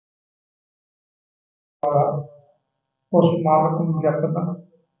उस मालक को जपना,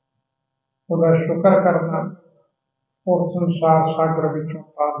 उसका शुक्र करना और संसार सागर विचों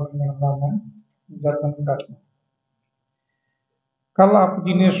पार लगण का मैं यतन करना। कल आप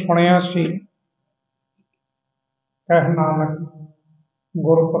जी ने सुनिया सी कह नानक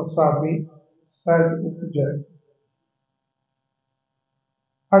गुर प्रसादी सहज उपजै।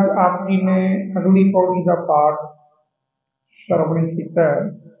 अज आप जी ने अगली पौड़ी का पाठ श्रवण किया।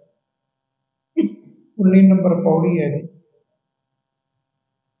 19 नंबर पौड़ी है जी।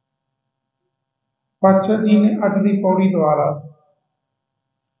 पातशाह जी ने अज की पौड़ी द्वारा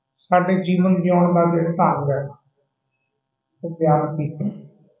साडे जीवन जीवन का जो ढंग है वो बयान किया।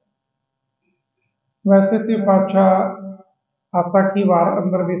 वैसे तो पातशाह आसा की वार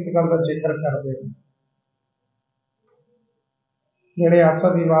अंदर भी इस गल का जिक्र करते हैं। जेड़े आसा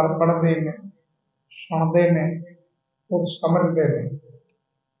की वार पढ़ते हैं, सुनते हैं और समझते हैं,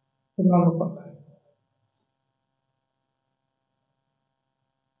 उन्होंने पता है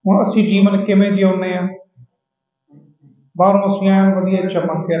हुण असीं जीवन किवें जिउंदे आ। बाहरों असीं ऐन वधिया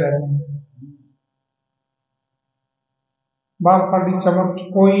चमक के रहते हैं, बाहर साडी चमक च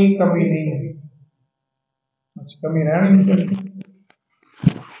कोई कमी नहीं है, कमी रहनी नहीं चाहिए।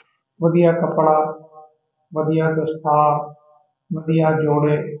 वधिया कपड़ा, वधिया दस्तार, वधिया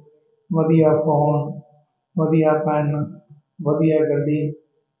जोड़े, वधिया फोन, वधिया पैन, वधिया गड्डी,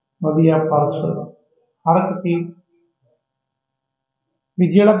 वधिया पर्स, हर एक चीज भी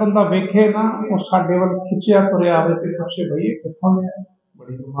जिहड़ा बंदा वेखे ना वो साडे वल खिंचिया तुरिया आवे ते पुछे बई ये कित्थों लिया,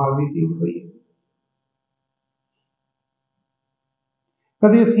 बड़ी कमाल दी चीज पई है।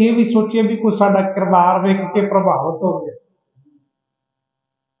 कभी असीं ये भी सोचिए भी कोई साडा किरदार वेख के प्रभावित हो गया,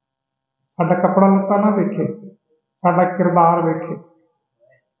 साडा कपड़ा लत्ता ना वेखे, साडा किरदार वेखे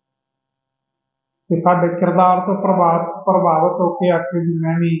ते साडे किरदार तो प्रभावित होकर आखे भी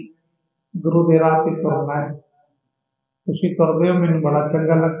मैं भी गुरु दे राह ते तुरना है। तुसीं तुरदे हो, मैनूं बड़ा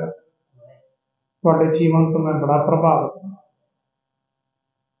चंगा लगा, तुहाडे जीवन तो मैं बड़ा प्रभावित हूं।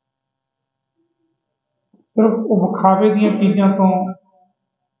 सिर्फ वो विखावे दीयां चीज़ां तो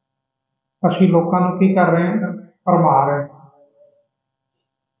असीं लोकां नूं की कर रहे हैं, भरमा रहे हैं।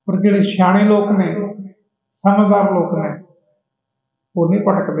 पर जिहड़े सियाणे लोग ने, समझदार लोग ने, वो नहीं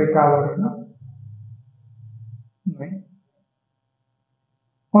भटकदे काल ना। नहीं,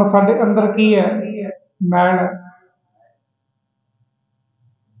 हुण साडे अंदर की है, मैल है।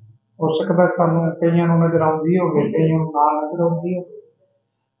 हो सकता सानूं कईयां नूं नज़र आउंदी होवे, कईयां नूं ना नज़र आउंदी होवे।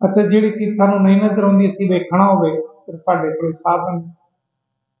 अच्छा, जिहड़ी चीज़ सानूं नहीं नज़र आउंदी असीं वेखना होवे फिर साडे कोल साधन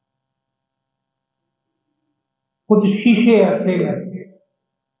कुछ शीशे ऐसे हैं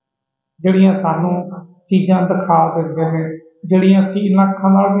जिहड़ियां सानूं चीज़ां दिखा दिंदे ने जिहड़ियां असीं इन्हां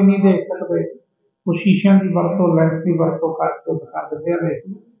अखां नाल भी नहीं देख सकदे। वो शीशिਆਂ की वरतों, लैंस की वरतों करके दिखा दिंदे ने,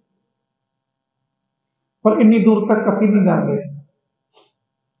 पर इन्नी दूर तक असीं नहीं जांदे।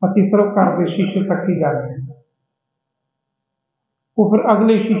 असीं सिर्फ घर के शीशे तक ही जाते हैं। वो फिर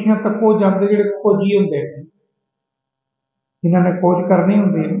अगले शीशिਆਂ तक वो जाते जिहड़े खोजी हुंदे ने, जिन्हां ने खोज करनी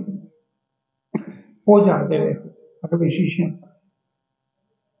हुंदी है, वो जाते हैं अगले शीशिਆਂ तक।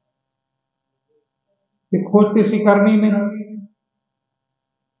 ते खोज तो असीं करनी नहीं,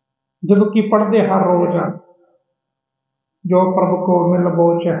 जदों कि पढ़ते हर रोज आ जो प्रभु को मिल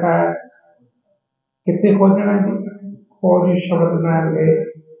बोच है कित्थे खोजना जी, खोज शब्द मैं ले।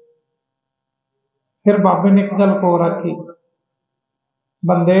 फिर बाबे ने एक गल को रखी,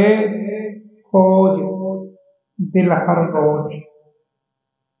 बंदे खोज दिल हर रोज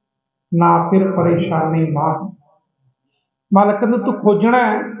ना फिर परेशानी मान। मालक ने तू खोजना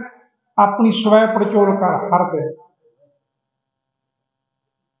है, अपनी स्वै पड़चोल कर हर दिन।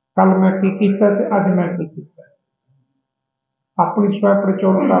 कल मैं की कीता ते अज मैं की कीता, अपनी स्वै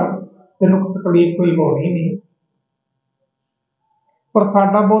पड़चोल कर, तेनों तकलीफ कोई होनी नहीं। पर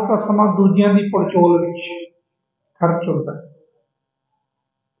साडा बहुता समा दूजियां दी पड़चोल विच खर्च होता है,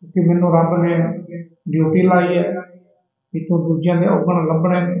 क्योंकि मैनूं रब ने ड्यूटी लाई है कि तू दूजियां दे औगण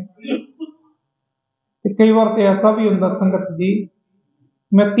लभणे ने। कई बार तो ऐसा भी हुंदा संगत जी,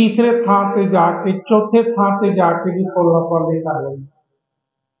 मैं तीसरे थां ते जाके, चौथे थां ते जाके भी फुल पाले कर लई।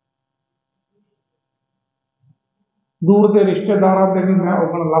 दूर के रिश्तेदारों के भी मैं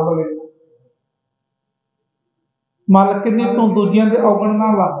औगण लभ लई। मालक ने तू दूजियां दे औगण ना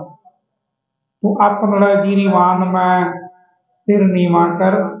ला, तू अपना गिरीवान मैं सिर नीवा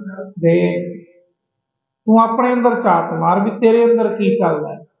कर दे। तू अपने अंदर झात मार भी तेरे अंदर की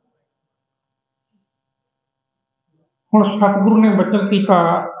चलदा है। हुण सतगुरु ने वचन कीता,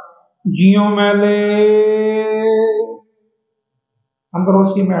 जियों मैले अंदरों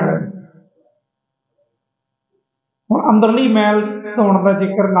सी मैल। हुण अंदरली मैल ਧੋਣ ਦਾ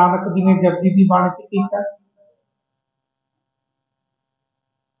ਜ਼ਿਕਰ ਨਾਨਕ ਜੀ ने जपजी की बाणी च कीता।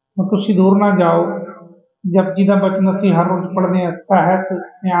 ਹੁਣ ਤੁਸੀਂ दूर ना जाओ, जपजी का बचन ਅਸੀਂ हर रोज पढ़ते हैं, सहज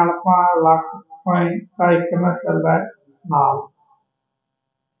सियाणपा लख पाए का एक ना चलदा नाल।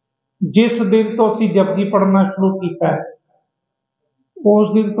 जिस दिन तो ਅਸੀਂ जपजी पढ़ना शुरू किया है,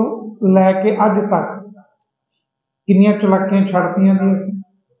 उस दिन तो लैके अज तक किन्नियां चलाकियां छड्डतियां ने ਅਸੀਂ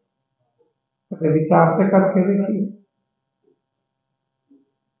कदे विचार ते करके देखिए,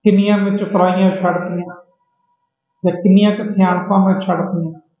 किन्नियां में चतुराइयां छड्डतियां जां किन्नियां क सियाणपां में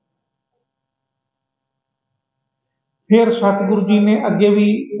छड्डतियां। फिर सतगुरु जी ने अगे भी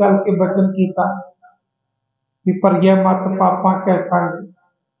चल के बचन किया कि भरिया मत पापां कै संग,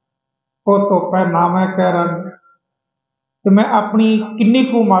 ओ धोपै ना मैं कै रंग। तो मैं अपनी किन्नी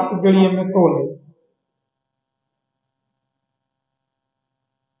कु मत जिहड़ी है मैं धो ली।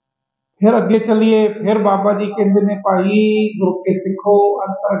 फिर अगे चलिए, फिर बाबा जी कहते ने भाई गुरु के सिखो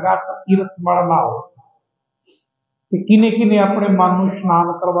अंतरगत तीरथ मल नाओ। किने किने अपने मन नूं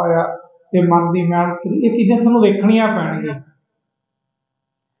इशनान करवाया ते मन की मैल, ये चीज़ां सानूं वेखणियां पैणगीਆਂ।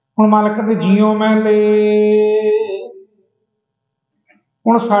 हुण मालक दे जियो मैले,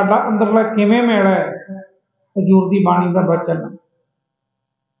 हुण साडा अंदरला किवें मैला है? हजूर दी बाणी दा बचन,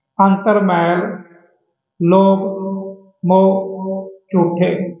 अंतर मैल लोभ मोह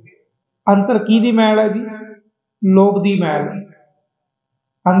झूठे। अंदर की दी मैल है जी? लोभ दी मैल।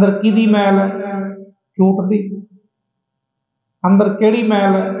 अंदर की दी मैल है? झूठ दी। अंदर केड़ी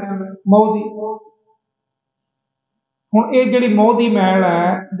मैल है? मोह दी। हुण ये जिहड़ी मोह दी मैल है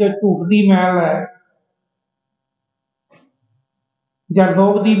जां झूठ दी मैल है जां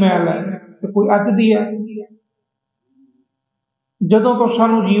लोभ दी मैल है, ते कोई अज दी है? जदों तो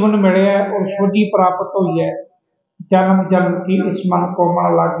सानूं जीवन मिलिया और सोझी प्राप्त हुई है, जन्म जन्म की इस मन को मन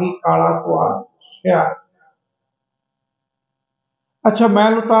लागी काला कुआ। अच्छा,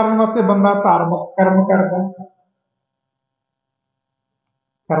 मैल उतारन वास्ते बंदा धार्मिक कर्म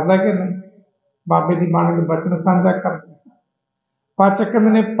करदा कि नहीं? बाबे की बाणी के बचन साझा करदा। पाचक कहंदे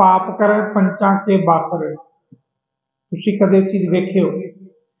ने पाप करे पंचां के बासरे। तुसीं कदे चीज़ वेखिओ,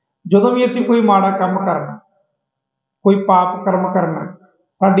 जदों भी असीं कोई माड़ा काम करना, कोई पाप कर्म करना,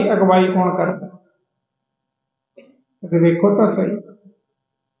 साडी अगवाई कौन करदा? कदे वेखो तो सही,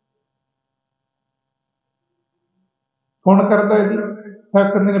 कौन करदा है जी? सब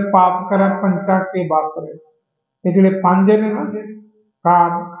कहते हैं पाप करे पंचां के बासरे। ये जिहड़े पंज ने ना,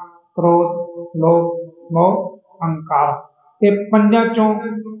 काम क्रोध लोभ मोह अहंकार, ये पंजां चों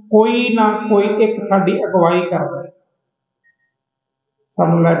कोई ना कोई एक साडी अगवाई करदा,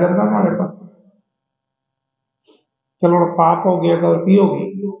 सानूं लै जांदा माड़े पासे। चलो पाप हो गया, गलती हो गई,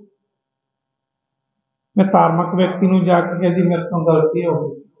 मैं धार्मिक व्यक्ति नूं जाके कहा जी मेरे तो गलती हो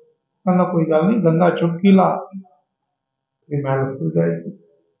गई, कहना कोई गल नहीं, गंदा चुटकी ला मैल खुल जाएगी।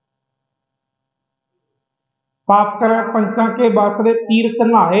 पाप करे पंचां के बासरे तीर्थ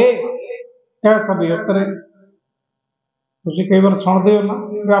नहाए कह सबे उतरे। तुसीं कई बार सुणदे हो ना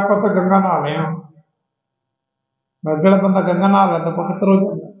कि आपां तां गंगा नहा लिया, जिहड़ा बंदा गंगा नहा लैंदा पवित्र हो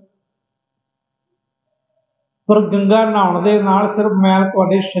जांदा। पर गंगा नहाउण दे नाल सिर्फ मैल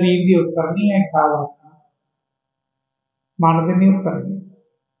तुहाडे शरीर दी उतरनी है, ख्याल रखना, मन दी नहीं उतरनी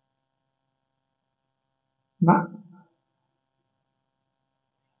ना।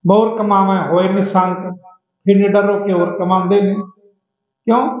 मोर कमावे होए निसंक, फिर निडर होके होर कमांदे ने।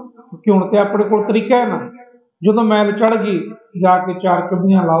 क्यों? क्योंकि हुण ते अपने कोल तरीका है ना, जदों मैल चढ़ गई जाके चार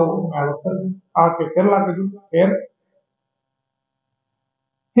चुभियां लाओ, मैल उतर गई, आके फिर लग जू।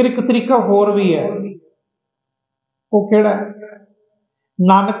 फिर एक तरीका होर भी है, वो केड़ा?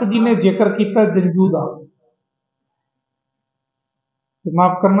 नानक जी ने जिक्र किया जंजू का।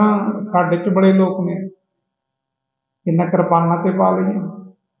 माफ करना, साडे च बड़े लोग ने इन्हां किरपानां ते पा लईआं,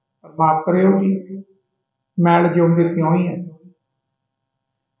 पर माफ करियो जी, मैल जिउं दी त्यों ही है।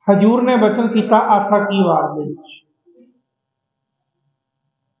 हजूर ने बचन किया आसा की वार दे विच,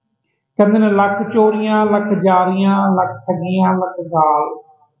 कहंदे ने लख चोरियां लख जारियां लख ठगियां लख गाल,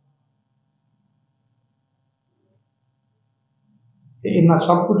 इन्ना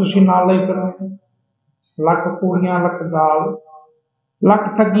सब कुछ तुसीं नाल लई फिरदे। लख कूड़ियां लख गाल, लख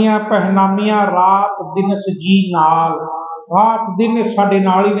ठगियां पहनामियां रात दिन सजी नाल। रात दिन साडे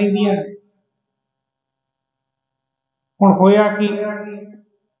नाल ही रहिंदियां ने। हुण होया कि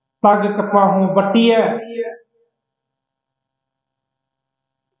पग कपा हूं बट्टी है,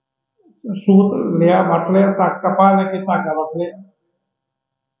 सूत लिया वट लिया, तक कपा लेके धागा वट लिया,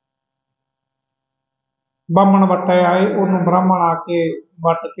 बामण वट्टे आए, उन्होंने ब्राह्मण आके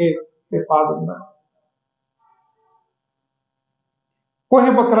वट के ते पा दिंदा।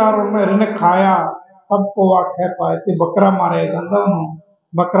 कोहे बकरा रिन खाया सबको आखे पाए, ते बकरा मारिया जाता, उन्होंने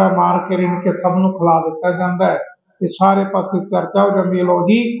बकरा मार के रिन के सब नूं खिला दिता जाता है, ते सारे पासे चर्चा हो जाती है, लो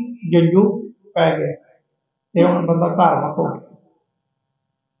जी जंजू पै गए, ये हुण बंदा धार्मिक हो गया।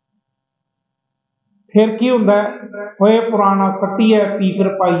 फिर की हुंदा है, होए पुराना सट्टी है पीकर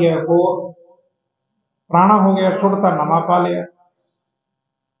पाई है होर, पुराना हो गया सुटता नवा पा लिया।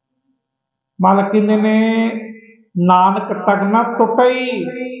 मालक कहते ने नानक तक ना टुटई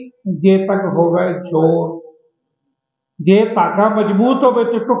जे तक होवे जोर, जे धागा मजबूत होवे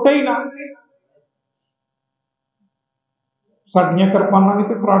ते टुटे ही ना। साडियां किरपानां भी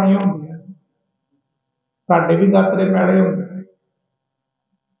तो पुरानियां होंदियां, साडे भी गातरे मैले होंदे।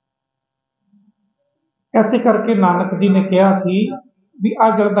 ऐसे करके नानक जी ने कहा सी भी आ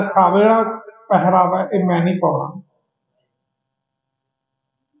जिहड़ा दिखावे वाला पहरावा ये मैं नहीं पाउणा,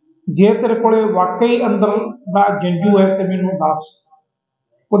 जे तेरे कोले वाकई अंदर दा जंजू है तो मैनूं दस।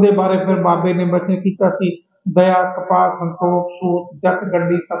 ਉਹਦੇ बारे फिर बाबे ने बचन किया सी, दया कपा संतोख सूत जत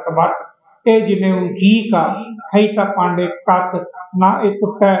गंडी सत वट, ए जिने जी का है ता पांडे कत, ना ए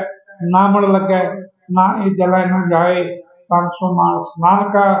टुटै ना मण लगै, ना ए जलै ना जाए, तम सो मानस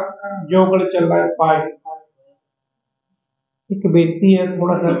नानका जोगल चलै पाए। एक बेनती है,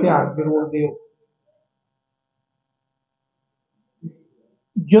 थोड़ा सा ध्यान जरूर दिओ।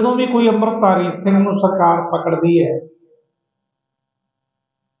 ਜਦੋਂ भी कोई ਅੰਮ੍ਰਿਤਧਾਰੀ ਸਿੰਘ ਨੂੰ ਸਰਕਾਰ ਪਕੜਦੀ ਹੈ,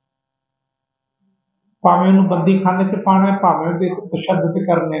 ਭਾਵੇਂ ਉਹਨੂੰ ਬੰਦੀ ਖਾਨੇ 'ਚ ਪਾਣਾ, ਭਾਵੇਂ ਉਹਦੇ ਤਸ਼ੱਦਦ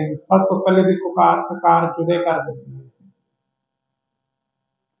ਕਰਨੇ, ਸਭ ਤੋਂ ਪਹਿਲੇ ਦੀ ਸਰਕਾਰ ਜੁਦੇ ਕਰ ਦਿੰਦੀ ਹੈ,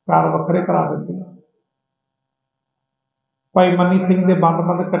 ਸਰਕਾਰ ਵੱਖਰੇ ਕਰਾ ਦਿੰਦੀ ਹੈ। ਭਾਈ ਮਨੀ ਸਿੰਘ ਦੇ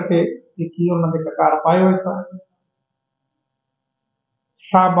ਬੰਦ ਕੱਟੇ ਕੀ ਉਹਨਾਂ ਦੇ ਕਕਾਰ ਪਾਏ ਹੋਏ ਸਨ।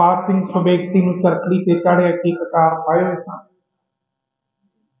 ਸ਼ਾਹਬਾਜ਼ ਸਿੰਘ ਸੁਬੇਗ ਨੂੰ ਚਰਖੜੀ ਤੇ ਚਾੜਿਆ ਕੀ ਕਕਾਰ ਪਾਏ ਹੋਏ ਸਨ।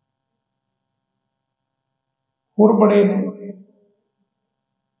 ਹੋਰ ਬੜੇ ਨੇ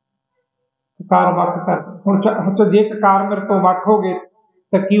ਕਕਾਰ ਵੱਖ ਕਰ। ਹੁਣ ਜੇ ਕਕਾਰ ਮੇਰੇ ਤੋਂ ਵੱਖ ਹੋ ਗਏ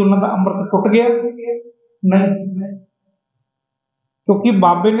ਤਾਂ ਕੀ ਉਹਨਾਂ ਦਾ ਅੰਮ੍ਰਿਤ ਟੁੱਟ ਗਿਆ? ਨਹੀਂ, ਕਿਉਂਕਿ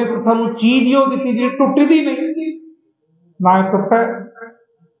ਬਾਬੇ ਨੇ ਤਾਂ ਸਾਨੂੰ ਚੀਜ਼ ਹੀ ਉਹ ਦਿੱਤੀ ਜਿਹੜੀ ਟੁੱਟਦੀ ਨਹੀਂ। ਨਾ ਇਹ ਟੁੱਟਾ,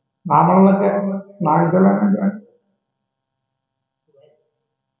 ਨਾ ਮਨ ਲੱਗਿਆ, ਨਾ ਇਹ ਜਲਾ ਨਾ ਜਾਏ।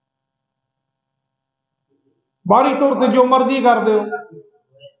 ਬਾਹਰੀ ਤੌਰ ਤੇ ਜੋ ਮਰਜ਼ੀ ਕਰ ਦਿਓ,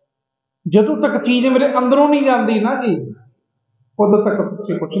 ਜਦੋਂ ਤੱਕ ਚੀਜ਼ ਮੇਰੇ ਅੰਦਰੋਂ ਨਹੀਂ ਜਾਂਦੀ ਨਾ ਜੀ, ਉਦੋਂ ਤੱਕ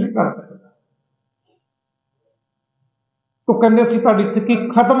ਤੁਸੀਂ ਕੁਛ ਨਹੀਂ ਕਰ ਸਕਦੇ। ਉਹ ਕਹਿੰਦੇ ਅਸੀਂ ਤੁਹਾਡੀ ਸਿੱਖੀ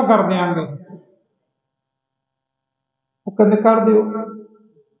ਖਤਮ ਕਰ ਦਿਆਂਗੇ, ਉਹ ਕਹਿੰਦੇ ਕਰ ਦਿਓ,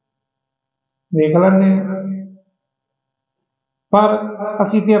 ਵੇਖ ਲੈਂਦੇ। ਪਰ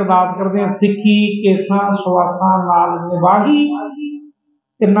ਅਸੀਂ ਤੇ ਅਰਦਾਸ ਕਰਦੇ ਹਾਂ, ਸਿੱਖੀ ਕੇਸਾਂ ਸਵਾਸਾਂ ਨਾਲ ਨਿਭਾਹੀ,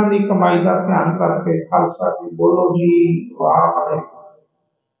 ਇਹਨਾਂ ਦੀ ਕਮਾਈ ਦਾ ਧਿਆਨ ਕਰਕੇ ਖਾਲਸਾ ਜੀ ਬੋਲੋ ਜੀ ਵਾਹਿਗੁਰੂ।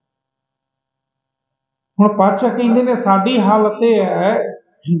 ਹੁਣ ਪਾਤਸ਼ਾਹ ਕਹਿੰਦੇ ਨੇ ਸਾਡੀ ਹਾਲਤ ਇਹ ਹੈ,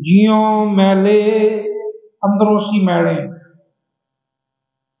 ਜਿਉਂ ਮੈਲੇ ਅੰਦਰੋਂ ਅਸੀਂ ਮੈਲੇ,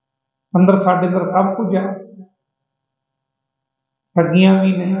 ਅੰਦਰ ਸਾਡੇ ਅੰਦਰ ਸਭ ਕੁਝ ਹੈ। ਠੱਗੀਆਂ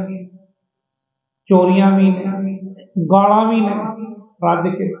ਵੀ ਨੇ, ਚੋਰੀਆਂ ਵੀ ਨੇ, ਗਾਲਾਂ ਵੀ ਨੇ, ਰੱਜ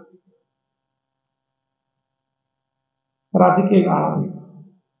ਕੇ ਗਾਲਾਂ ਵੀ।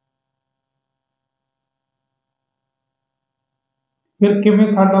 ਫਿਰ ਕਿਵੇਂ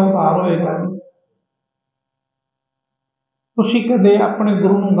ਸਾਡਾ ਉਧਾਰ ਹੋਏਗਾ? ਤੁਸੀਂ ਕਦੇ ਆਪਣੇ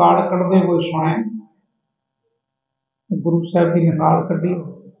ਗੁਰੂ ਨੂੰ ਗਾਲ ਕੱਢਦੇ ਹੋਏ ਸੁਣਿਆ? ਗੁਰੂ ਸਾਹਿਬ ਦੀ ਨੇ ਗਾਲ ਕੱਢੀ ਹੋ?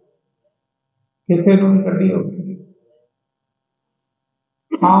 ਕਿਸੇ ਨੂੰ ਨਹੀਂ ਕੱਢੀ ਹੋਵੇ।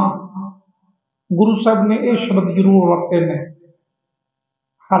 ਹਾਂ, ਗੁਰੂ ਸਾਹਿਬ ਨੇ ਇਹ ਸ਼ਬਦ ਜ਼ਰੂਰ ਵਰਤੇ ਨੇ,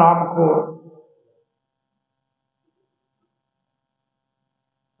 ਹਰਾਮਖੋਰ,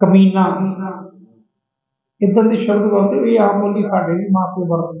 ਕਮੀਨਾ, ਇੱਦਾਂ ਦੇ ਸ਼ਬਦ ਵਰਤੇ। ਇਹ ਆਮ ਬੋਲੀ ਸਾਡੇ ਵੀ ਮਾਂ ਪਿਓ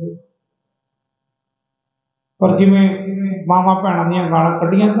ਵਰਤਦੇ, ਪਰ ਜਿਵੇਂ ਮਾਵਾਂ ਭੈਣਾਂ ਦੀਆਂ ਗਾਲਾਂ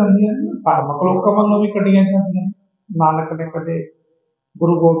ਕੱਢੀਆਂ ਜਾਂਦੀਆਂ, ਧਾਰਮਿਕ ਲੋਕਾਂ ਵੱਲੋਂ ਵੀ ਕੱਢੀਆਂ ਜਾਂਦੀਆਂ। ਨਾਨਕ ਨੇ ਕਦੇ,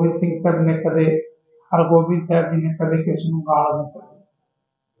 ਗੁਰੂ ਗੋਬਿੰਦ ਸਿੰਘ ਸਾਹਿਬ ਨੇ ਕਦੇ, ਹਰਗੋਬਿੰਦ ਸਾਹਿਬ ਜੀ ਨੇ ਕਦੇ ਕਿਸ ਨੂੰ ਗਾਲ ਨਹੀਂ ਕੱਢੀ।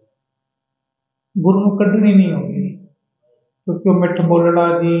 ਗੁਰੂ ਨੂੰ ਕੱਢਣੀ ਨਹੀਂ ਆਉਂਦੀ, ਕਿਉਂਕਿ ਉਹ ਮਿੱਠ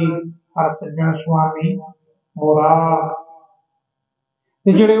ਬੋਲੜਾ ਜੀ ਹਰ ਸੱਜਣ ਸੁਆਮੀ ਹੋਰਾ,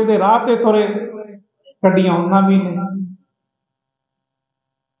 ਤੇ ਜਿਹੜੇ ਉਹਦੇ ਰਾਹ ਤੇ ਤੁਰੇ ਕੱਢੀਆਂ ਉਹਨਾਂ ਵੀ ਨੇ।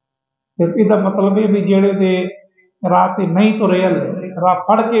 ਤੇ ਇਹਦਾ ਮਤਲਬ ਇਹ ਵੀ ਜਿਹੜੇ ਦੇ ਰਾਹ ਤੇ ਨਹੀਂ ਤੁਰੇ, ਹਲੇ ਰਾਹ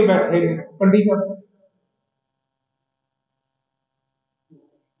ਫੜ ਕੇ ਬੈਠੇ ਨੇ, ਕੱਢੀ ਜਾਂਦੇ,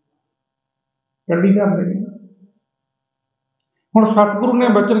 ਕੱਢੀ ਜਾਂਦੇ ਨੇ। ਹੁਣ ਸਤਿਗੁਰੂ ਨੇ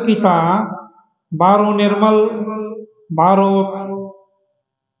ਬਚਨ ਕੀਤਾ, ਬਾਹਰੋਂ ਨਿਰਮਲ, ਬਾਹਰੋਂ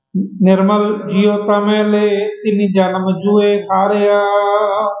ਨਿਰਮਲ ਜਿਉ ਤਮੈਲੇ, ਤਿੰਨ ਜਨਮ ਜੂਏ ਹਾਰਿਆ।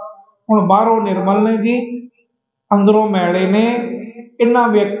 ਹੁਣ ਬਾਹਰੋਂ ਨਿਰਮਲ ਨੇ ਜੀ, ਅੰਦਰੋਂ ਮੈਲੇ ਨੇ। ਇਹਨਾਂ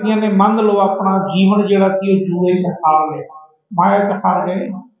ਵਿਅਕਤੀਆਂ ਨੇ ਮੰਨ ਲਓ ਆਪਣਾ ਜੀਵਨ ਜਿਹੜਾ ਸੀ ਉਹ ਜੂਏ 'ਚ ਹਾਰ ਲਿਆ, ਮਾਇਆ 'ਚ ਹਾਰ ਗਏ।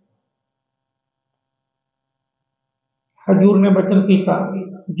 हजूर ने बचन किया,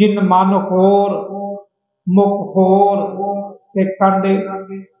 जिन मन होर मुख होर ते कांडे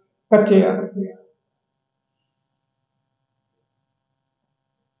कच्चे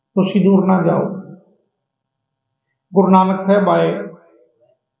तुसी दूर ना जाओ। गुरु नानक साहब आए,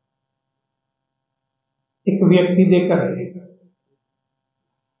 एक व्यक्ति दे घर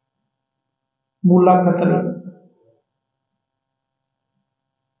मूला खतरे,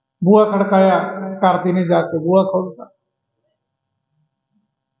 बूहा खड़काया, घर ने जाके बूहा खोलता।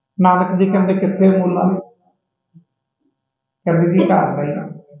 नानक जी कहते कितने मूला, कहते जी घर नहीं।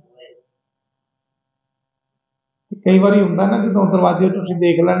 कई बार होंगे ना जो दरवाजे तुम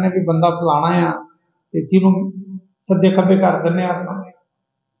देख लेने भी बंदा फलाना आ, जिन्हों सज्जे खब्बे कर दें आप।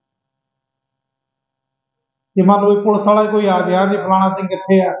 जे मान लो पुलिस वाला कोई आ गया जी फलाना सिंह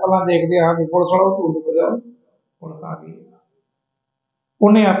कितने है, पहला देखते हाँ भी पुलिस वाला तू लुक जाओ, पुलिस आ गई।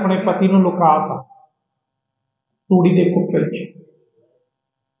 उन्हें अपने पति को लुकाता तूड़ी के कुप्पे च।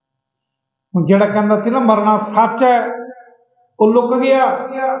 जिहड़ा कहता सी ना मरना सच है वो लुक गया,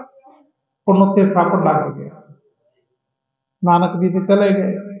 उन्होंने उत्ते सप डक गया। नानक जी तो चले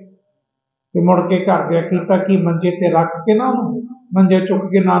गए, मुड़ के घर गया किया कि मंजे ते रख के ना मंजे चुक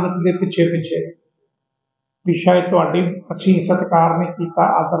के नानक के पिछे पिछे भी शायद तुहाडी असीं सत्कार नहीं किया,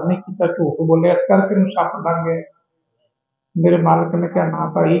 आदर नहीं किया, झूठ बोले, इस करके सप डक गए। मेरे मालिक ने कहा ना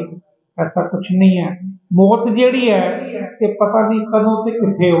भाई ऐसा कुछ नहीं है, मौत जिहड़ी है ये पता नहीं कदों ते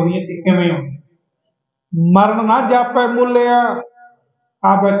कित्थे होनी है ते किवें होनी। मरण ना जापे मुलिया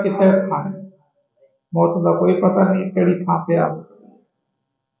आवे किते थां, मौत का कोई पता नहीं किहड़ी थां पे आ,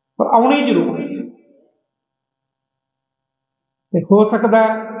 पर आउणी जरूर है। हो सकता है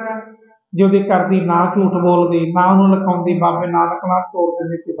जो दी करदी ना झूठ बोलदी ना उन्होंने लिखाउंदी बाबे नानक नाल तोड़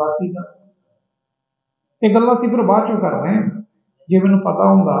देंदे ते बासी जा। ये गल्लां असीं फिर बाद चों कर रहे हैं। जे मैनूं पता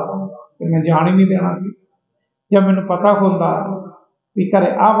हुंदा ते मैं जाण ही नहीं देना सी, या मैनूं पता हुंदा भी घरे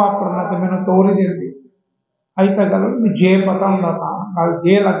आ वापरना ते मैनूं तोड़ ही देंदे। अज तक गल जे पता हुंदा तां गल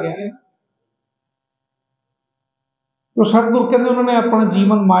जे लग गया। तो सतगुरु कहते उन्होंने अपना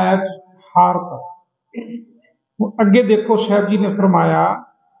जीवन माया हारता। अगे देखो साहब जी ने फरमाया,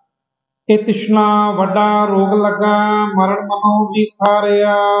 ये तृष्णा वड्डा रोग लगा मरण मनो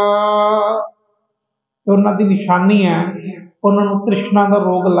विसारिया। तो उन्होंने की निशानी है, उन्होंने तृष्णा का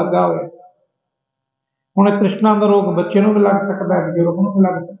रोग लगा हुआ। हुण तृष्णा का रोग बच्चे को भी लग सकता है, बजुर्ग को भी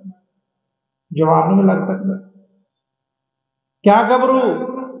लग सकता है, जवान को भी लग सकता है। क्या घबरू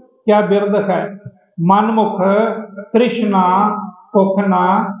क्या बिरद है, मनमुख तृष्णा भुख ना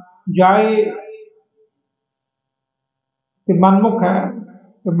जाए। मनमुख है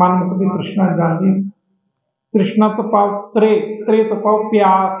तो मनमुख की तृष्णा जाती। तृष्णा तो पाओ त्रे, त्रे तो पाओ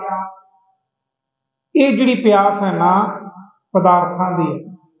प्यास। ये जिहड़ी प्यास है ना पदार्थां दी है,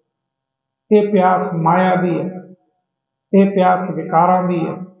 ये प्यास माया दी है, ये प्यास विकारां दी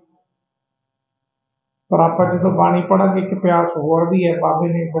है। पर आप जो बाणी पढ़ांगे कि प्यास होर भी है। बाबे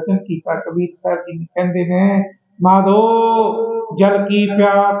ने वचन किया, कबीर साहब जी कहते हैं माधो जल की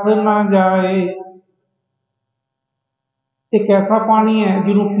प्यास ना जाए। एक ऐसा पानी है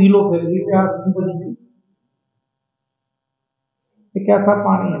जिन्हों पी लो फिर भी प्यास नहीं बुझती। एक ऐसा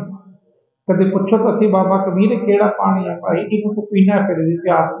पानी है, कदे पूछो तो सी बाबा कबीर केड़ा पानी है भाई, इनू तो पीना फिर भी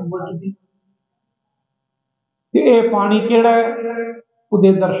प्यास नहीं बुझती। ये पानी केड़ा है,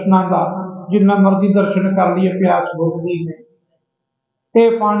 उहदे दर्शनां दा, जिन्ना मर्जी दर्शन कर लिए प्यास बुझदी नहीं। ये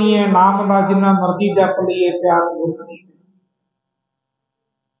पानी है नाम का, जिन्ना मर्जी जप लीए प्यास बुझदी नहीं।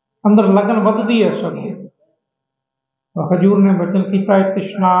 अंदर लगन वधदी है सब। हजूर ने वचन किया,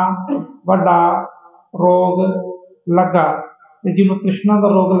 तृष्णा वड्डा रोग लगा। जिन्हों तृष्णा का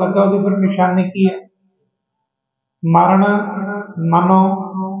रोग लगा उसकी फिर निशानी की है, मरण मनो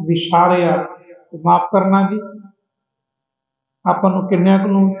विसारिया। माफ करना जी, अपन किन्ने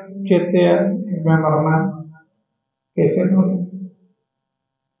को चेते है मैं मरना, कैसे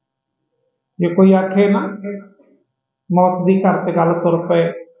जे कोई आखे ना मौत की घर च गल तुर पे,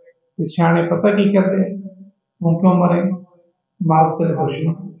 सियाने पता की कहते हूँ क्यों मरे, मार तेरे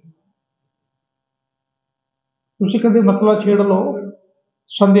दुश्मन। तुसीं कदे मसला छेड़ लो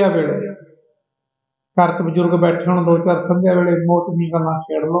संध्या वेले, घर च बजुर्ग बैठे हो दो चार, संध्या वेले मौत दी गल्लां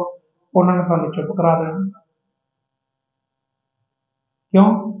छेड़ लो, उन्होंने तुहानूं चुप करा देना। क्यों?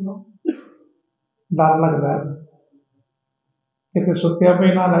 डर लगता है किते सुत्या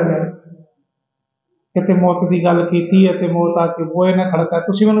पे ना लै जाए, किते मौत की गल की है तो मौत आके बोए ना खड़का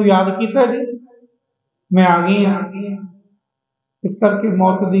तुसीं मैनूं याद किया जी, मैं आ गई हाँ। इस करके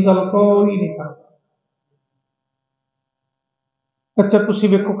मौत की गल कोई नहीं करता। अच्छा तुसीं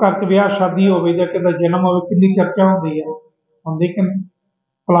वेखो घर च ब्याह शादी होवे जां किसी दा जन्म होवे, कितनी चर्चा होंदी है, होंदी कि नहीं,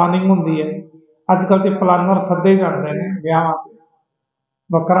 प्लानिंग होंदी है। अजकल तो प्लानर सदे जाते हैं विआह से,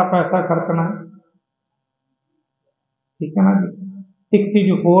 बकरा पैसा खर्चना, ठीक है ना जी। एक चीज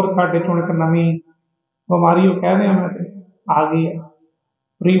होर साडे चों एक नवीं बीमारी वो कहने मैं आ गई है,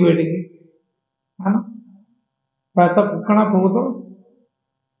 प्री वेडिंग है ना, पैसा फूकना फूक दो।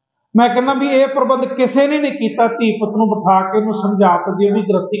 मैं कहना भी ये प्रबंध किसी ने नहीं किया, धी पुत नूं बिठा के उन्होंने समझा के दिओ भी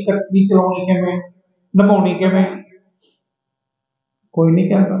गृहस्थी कटनी चलाउणी किवें, निभाउणी किवें, कोई नहीं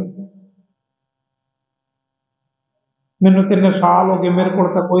कहता। मैनूं 3 साल हो गए, मेरे को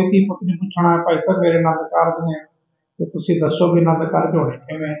तो कोई धी पुत नहीं पुछना भाई साहब मेरे आनंद कारज ने, तो तुसीं दसो भी आनंद कारज होणे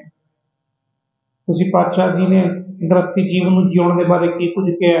किवें। तुसीं पातशाह जी ने गृहस्थी जीवन नूं जीउण दे बारे की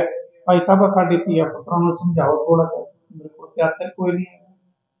कुछ कहा, भाई साहब साडे धीआं पुत्रां नूं समझाओ थोड़ा सा, मेरे को त्याग कोई नहीं।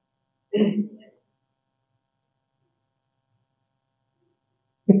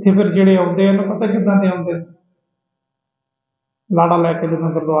 इत्थे फिर जिहड़े आउंदे हैं पता किदां दे आउंदे, लाड़ा लैके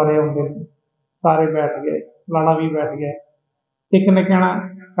जदों गुरुद्वारे आउंदे ने सारे बैठ गए, लाड़ा भी बैठ गया, एक ने कहना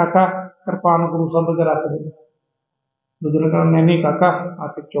काका कृपान गुरु साहब अगे रख दे, दूजे ने कहना नहीं नहीं काका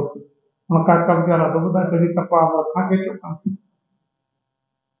आके चुप। हुण काका बेचारा दुबदा चली कृपान रखा के चुप्पा,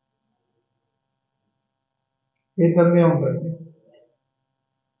 इदां दे आउंदे।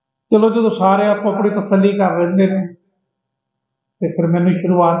 चलो जो सारे आपो अपनी तसल्ली कर लेंदे ने तो फिर मैनूं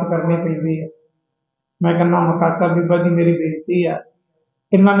शुरुआत करनी पैंदी है। मैं कहना काका बीबा जी मेरी बेनती है,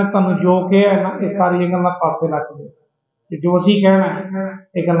 इन्होंने तुहानूं जो कहा है ना ये सारियां गल्लां पासे रख दो, जो असीं कहना है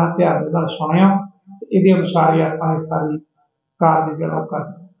ये गल्लां ध्यान दे नाल सुणिओ, इहदे अनुसार ही आपां सारी कारज जिहड़ा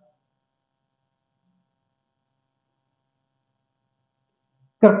करना।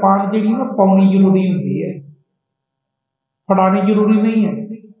 कृपान जिहड़ी ना पाउणी जरूरी हुंदी है, फड़ानी जरूरी नहीं है,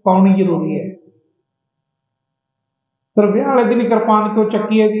 पाउणी जरूरी है। फिर विआह वाले दिन कृपान क्यों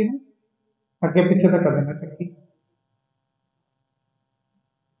चक्की है जी, अगे पिछे तो कदे ना चक्की।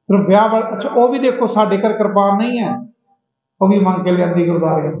 फिर विआह वाले अच्छा वो भी देखो साडे घर कृपान नहीं है, वो भी मंग के लियांदी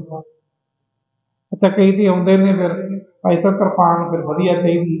गुरुद्वारे। अच्छा कई तो आउंदे ने फिर भाई साहब कृपान फिर वधिया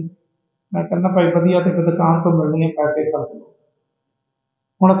चाहिए, मैं कहना भाई वधिया तो फिर दुकान तो मिलनी है, पैसे खर्च लो।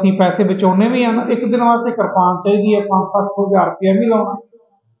 हुण असीं पैसे बचाउने भी हैं ना, एक दिन वास्ते कृपान चाहिए है 500-700 हज़ार रुपया भी लाउणा,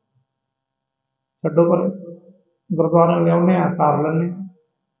 छड्डो पर गुरुद्वारे लियाउने आ सार लैंदे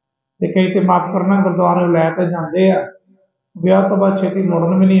ते कई तो माफ करना गुरुद्वारे लै तो जाते हैं, विआह तो बाद छेती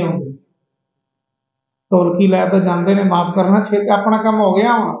मुड़न भी नहीं आउंदे, ढोलकी लै तो जाते हैं माफ करना छेती अपना काम हो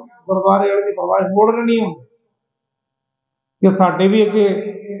गया वा, गुरुद्वारे वाले की परवाह मुड़न नहीं आउंदे। जो साडे भी अगे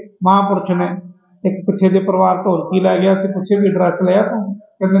महापुरुष ने एक पिछे दे परिवार ढोलकी लै गया, असीं पुछे भी एड्रैस लिया तूं,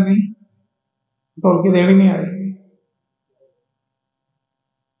 कहंदे नहीं ढोलकी देनी नहीं आई।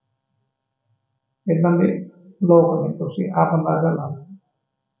 इदां दे लोग ने, तुसीं आप अंदाजा ला लो।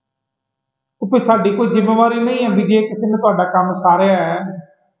 साडी कोई जिम्मेवारी नहीं है भी जे किसी ने तुहाडा काम सारिया है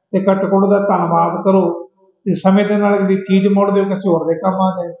तो कटकुट का धन्नवाद करो, समय के नाल भी चीज मुड़ दो, किसी होर दे काम आ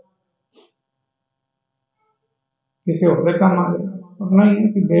जाए, किसी होर दे काम आ जाए। नहीं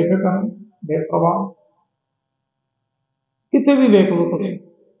असीं बेफिक्र बेप्रवाह किते भी वेख लो तुसीं।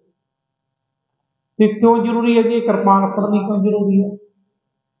 क्यों जरूरी है जी कृपान फड़नी, क्यों जरूरी है?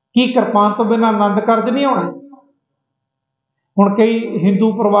 कि कृपान तो बिना आनंद कारज नहीं होने? हुण कई हिंदू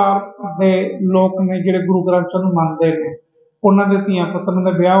परिवार के लोग ने जिहड़े गुरु ग्रंथ नूं मनदे ने, उन्हां दे धीआं पुत्तरां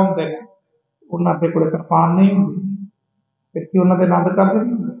दे विआह हुंदे ने, उन्हां दे कोल कृपान नहीं हुंदी, ते कि उन्हां दे आनंद कारज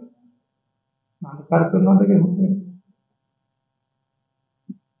नहीं हुंदे? आनंद कारज उन्हां दे भी हुंदे ने।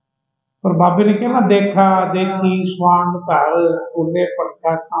 पर बाबे ने कहना देखा देखी स्वांग घर फूले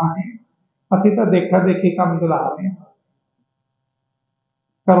पटका खाने, असीं तां देखा देखी काम चला रहे हैं,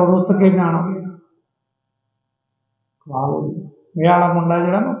 घरों रुस के जाना। विआह वाला मुंडा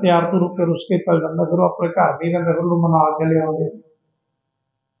जिहड़ा ना तैयार तो रुक के रुस के चल जाता, फिर अपने घर नहीं रहिंदा, फिर उहनूं मना के लिआउंदे।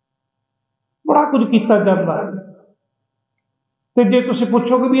 बड़ा कुछ किया जाता है, तो जे तुसीं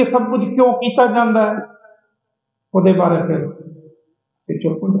पुछोगे भी ये सब कुछ क्यों किया जाता है, उहदे बारे फिर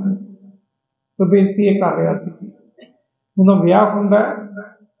चुप हो जाए। तो बेनती ये कर रहा सी, उदों विआह हुंदा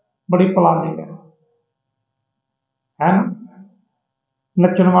बड़ी प्लानिंग है ना,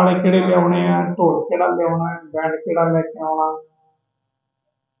 नच्चण वाले किहड़े लियाउणे आ, ढोल किहड़ा लियाउणा, बैंड किहड़ा लैके आउणा,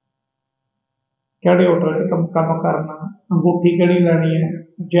 किहड़े होटल च काम करना, अंगूठी किहड़ी लैनी है,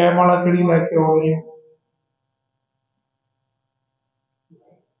 जयमाला किहड़ी लैके आउणी है।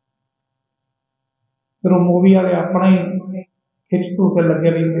 फिर मूवी वाले अपना ही खिच धू के लगे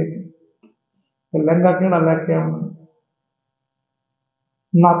रहिंदे ने, लहंगा किहड़ा लैके आउणा,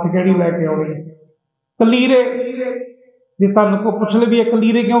 नत्थ किहड़ी लैके आउणी, कलीरे जे तुहानूं कोई पुछ ले भी ये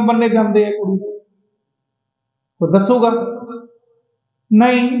कलीरे क्यों बन्ने जाते हैं कुड़ी दे, कोई दसूगा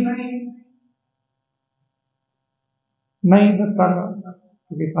नहीं, नहीं दसांगा।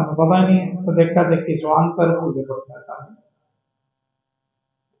 क्योंकि तुहानूं पता ही नहीं है। तो देखा देखी स्वान कर भूले पड़ता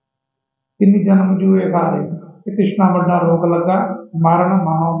किन्नी जन्म जूए सारे कितना बड़ा रोग लगा मारन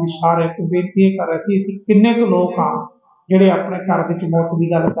मानो विसारे। तो बेनती ये कर रहे थे किन्ने कुछ लोग हाँ ਜਿਹੜੇ ਆਪਣੇ घर की मौत की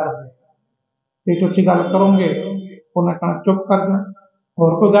गल करते तुसीं गल करोगे उन्हें कहना चुप कर जा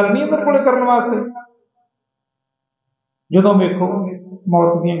होर कोई गल नहीं तेरे को करने वास्ते। जदों वेखो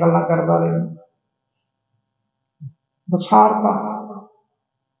मौत दी गल्लां करदा रहे बसारता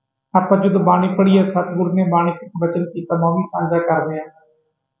आपां जदों बाणी पढ़ी है सतगुरु ने बाणी वचन कीता मैं भी साझा करदे आ।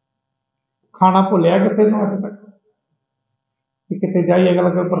 खाना भुलिया किते नूं अज तक कि किते जाइए अगला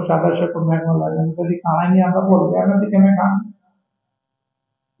कोई प्रसादा छक मैं ला जाना कभी खाना ही नहीं आता भुल गया मैं किवें खाना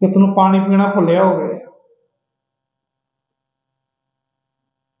कि तैनूं पानी पीना भुलिया हो गया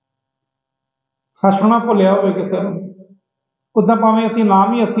हसना भुलिया हो किसी उदा भावें असीं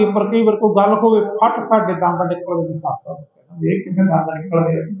नाम ही हसीए पर कई बार कोई गल होवे फट साडे दंद निकलदे देख किवें दंद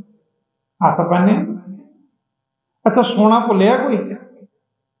निकलदे हस पैने। अच्छा सोना भुलिया कोई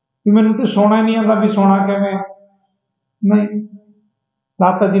कि मैनूं तो सोना ही नहीं आता भी सोना किवें नहीं।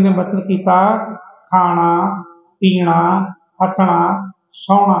 दाता जी ने वचन किया खाना पीना हसना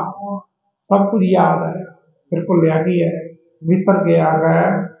सोना सब कुछ याद है फिर भुलिया की है वितर गया है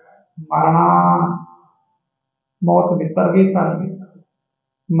मरना मौत वितर गई सन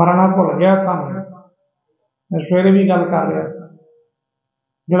मरना भुल गया सन। मैं सवेरे भी गल कर रहा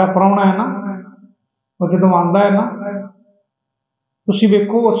जिहड़ा प्राहुणा है ना वो जदों आंदा है ना तुसीं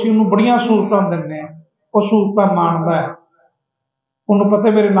वेखो असीं उहनूं बड़ियां सहूलतां दिंदे आ वो सहूलतां माणदा है उन्होंने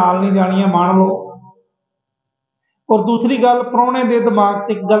पता मेरे नाल नहीं जानी मान लो। और दूसरी गल प्राहुणे दे दिमाग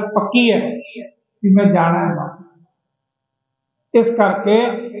च एक गल पक्की है कि मैं जाना है इस करके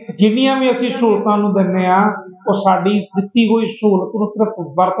जिन्नियां भी असीं सहूलतां नूं दिंदे आ वो साडी दित्ती हुई सहूलत नूं सिर्फ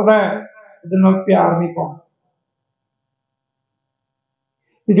वरतदा है उहदे नाल प्यार नहीं पाउंदा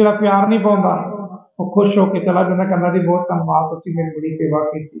ते जिहड़ा प्यार नहीं पाउंदा वो खुश होकर चला जांदा कहंदा जी बहुत धन्नवाद तुसीं मेरी बड़ी सेवा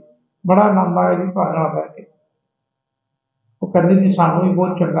कीती बड़ा आनंद आया जी तुहाडे नाल बैठ के। वो कहते जी सानू भी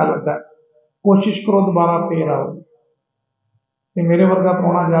बहुत चंगा लगा कोशिश करो दोबारा फिर आओ कि मेरे वर्गा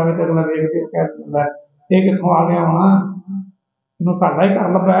प्राहुणा जाए तो अगला वेख के कह दिंदा ये कित्थों आ गया होना इन्हूं साडा ही घर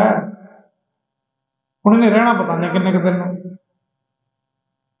लभा है हुण इहने रहना पता नहीं किन्ने क दिन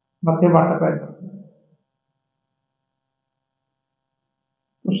मत्थे वट पै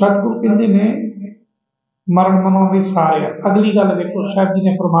तो सतगुरु कहंदे ने मरण मनो विसारे। अगली गल देखो साहब जी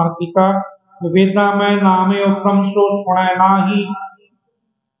ने फरमान किया वेदा मैं नामे उत्तम सो सुनै नाही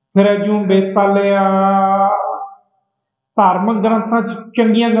फिर जूं बेता लिया। धार्मिक ग्रंथां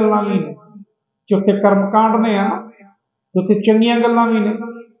चंगियां गल्लां भी ने जो कि कर्मकांड ने जो कि चंगियां गल्लां भी ने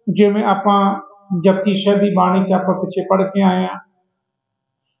जिवें आपां जपजी साहिब दी बाणी च आपां पिछे पढ़ के आए हैं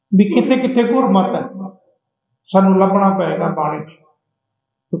भी किते किते गुरमत है सानूं लभना पेगा बाणी च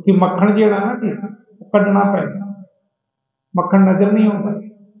क्योंकि मक्खण जिहड़ा ना जी कड्ढना पेगा मक्खण नजर नहीं आउंदा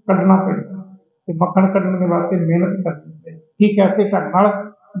कड्ढना पेगा मक्खण कड्ढण के वास्ते मेहनत करनी चाहिए। ठीक ऐसे ढंग नाल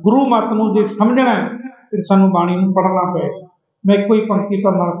गुरु मत नूं जे समझना है फिर सानूं बाणी नूं पढ़ना पेगा। मैं एक ही पंक्ति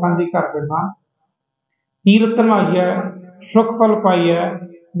तुहाडे नाल साझी कर देना कीरत नहाइए सुख फल पाइए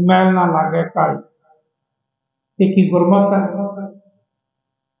मैल ना लागे काई। ये की गुरमत है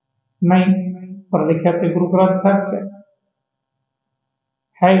नहीं पर लिखा तो गुरु ग्रंथ साहिब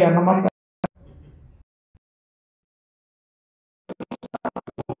है या नमत